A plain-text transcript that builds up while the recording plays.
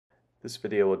This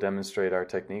video will demonstrate our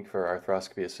technique for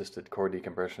arthroscopy-assisted core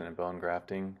decompression and bone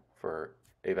grafting for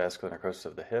avascular necrosis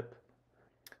of the hip.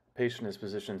 The patient is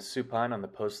positioned supine on the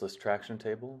postless traction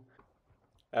table.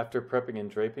 After prepping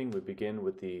and draping, we begin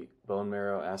with the bone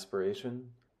marrow aspiration.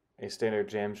 A standard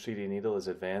jam sheety needle is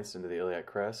advanced into the iliac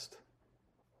crest.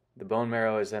 The bone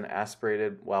marrow is then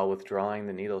aspirated while withdrawing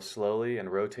the needle slowly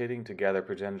and rotating to gather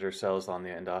progenitor cells on the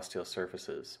endosteal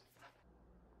surfaces.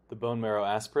 The bone marrow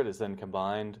aspirate is then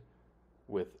combined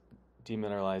with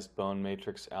demineralized bone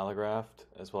matrix allograft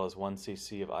as well as 1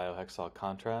 cc of iohexol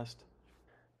contrast.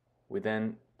 We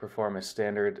then perform a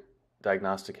standard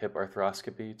diagnostic hip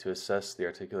arthroscopy to assess the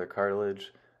articular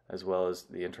cartilage as well as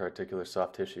the intra-articular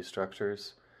soft tissue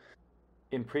structures.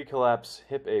 In pre-collapse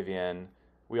hip AVN,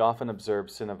 we often observe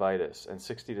synovitis, and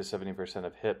 60 to 70%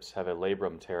 of hips have a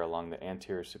labrum tear along the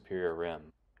anterior superior rim.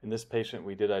 In this patient,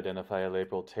 we did identify a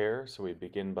labral tear, so we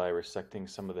begin by resecting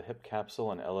some of the hip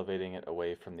capsule and elevating it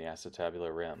away from the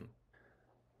acetabular rim.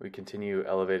 We continue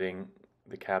elevating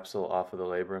the capsule off of the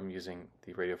labrum using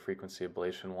the radiofrequency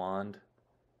ablation wand.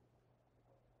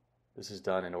 This is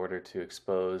done in order to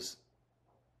expose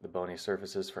the bony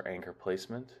surfaces for anchor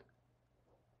placement.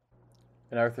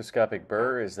 An arthroscopic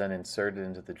burr is then inserted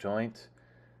into the joint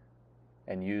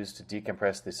and used to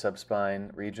decompress the subspine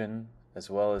region as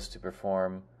well as to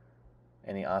perform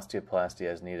any osteoplasty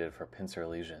as needed for pincer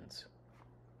lesions.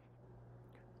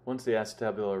 Once the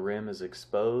acetabular rim is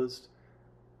exposed,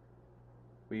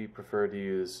 we prefer to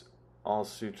use all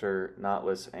suture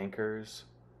knotless anchors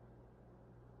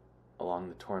along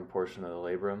the torn portion of the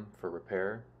labrum for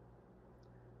repair.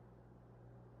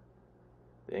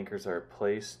 The anchors are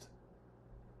placed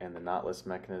and the knotless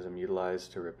mechanism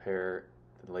utilized to repair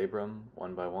the labrum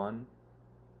one by one.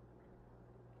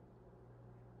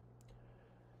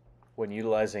 When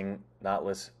utilizing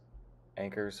knotless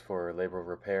anchors for labral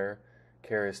repair,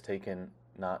 care is taken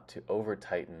not to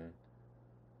over-tighten,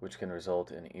 which can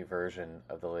result in eversion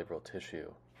of the labral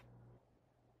tissue.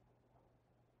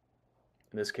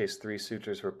 In this case, 3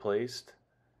 sutures were placed,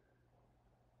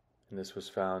 and this was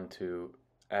found to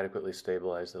adequately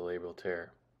stabilize the labral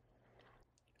tear.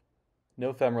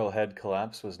 No femoral head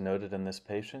collapse was noted in this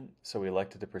patient, so we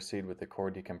elected to proceed with the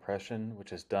core decompression,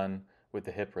 which is done with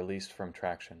the hip released from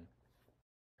traction.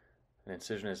 An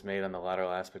incision is made on the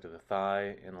lateral aspect of the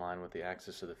thigh in line with the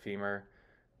axis of the femur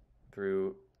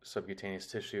through subcutaneous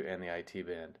tissue and the IT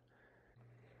band.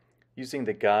 Using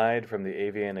the guide from the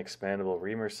AVN expandable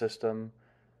reamer system,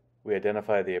 we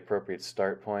identify the appropriate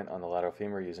start point on the lateral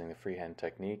femur using the freehand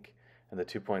technique, and the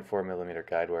 2.4 mm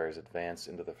guide wire is advanced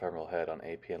into the femoral head on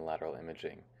APN lateral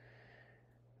imaging.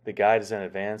 The guide is then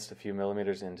advanced a few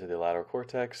millimeters into the lateral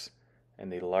cortex,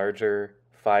 and the larger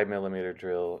 5 mm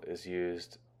drill is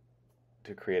used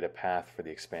to create a path for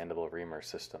the expandable reamer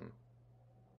system.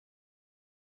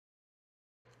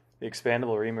 The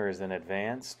expandable reamer is then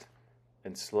advanced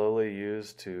and slowly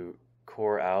used to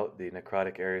core out the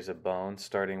necrotic areas of bone,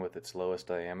 starting with its lowest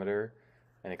diameter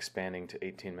and expanding to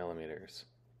 18 millimeters.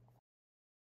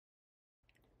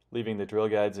 Leaving the drill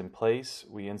guides in place,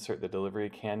 we insert the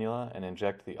delivery cannula and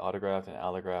inject the autograft and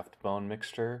allograft bone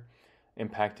mixture,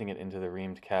 impacting it into the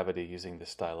reamed cavity using the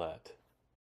stylet.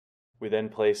 We then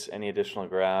place any additional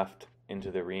graft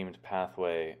into the reamed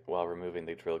pathway while removing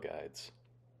the drill guides.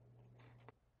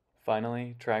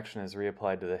 Finally, traction is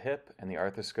reapplied to the hip and the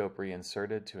arthroscope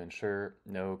reinserted to ensure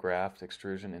no graft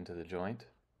extrusion into the joint.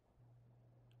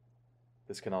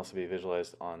 This can also be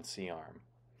visualized on C-arm.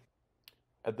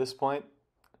 At this point,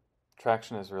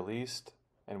 traction is released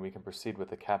and we can proceed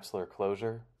with the capsular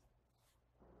closure.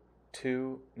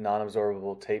 2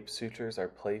 non-absorbable tape sutures are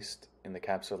placed in the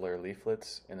capsular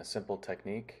leaflets in a simple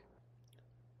technique.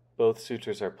 Both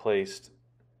sutures are placed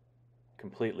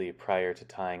completely prior to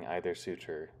tying either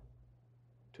suture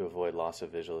to avoid loss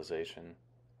of visualization.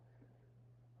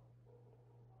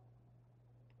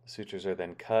 The sutures are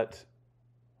then cut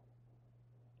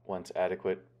once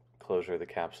adequate closure of the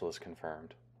capsule is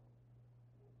confirmed.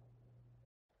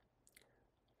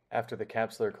 After the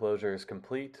capsular closure is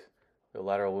complete, the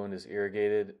lateral wound is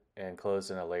irrigated and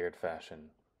closed in a layered fashion.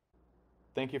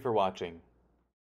 Thank you for watching.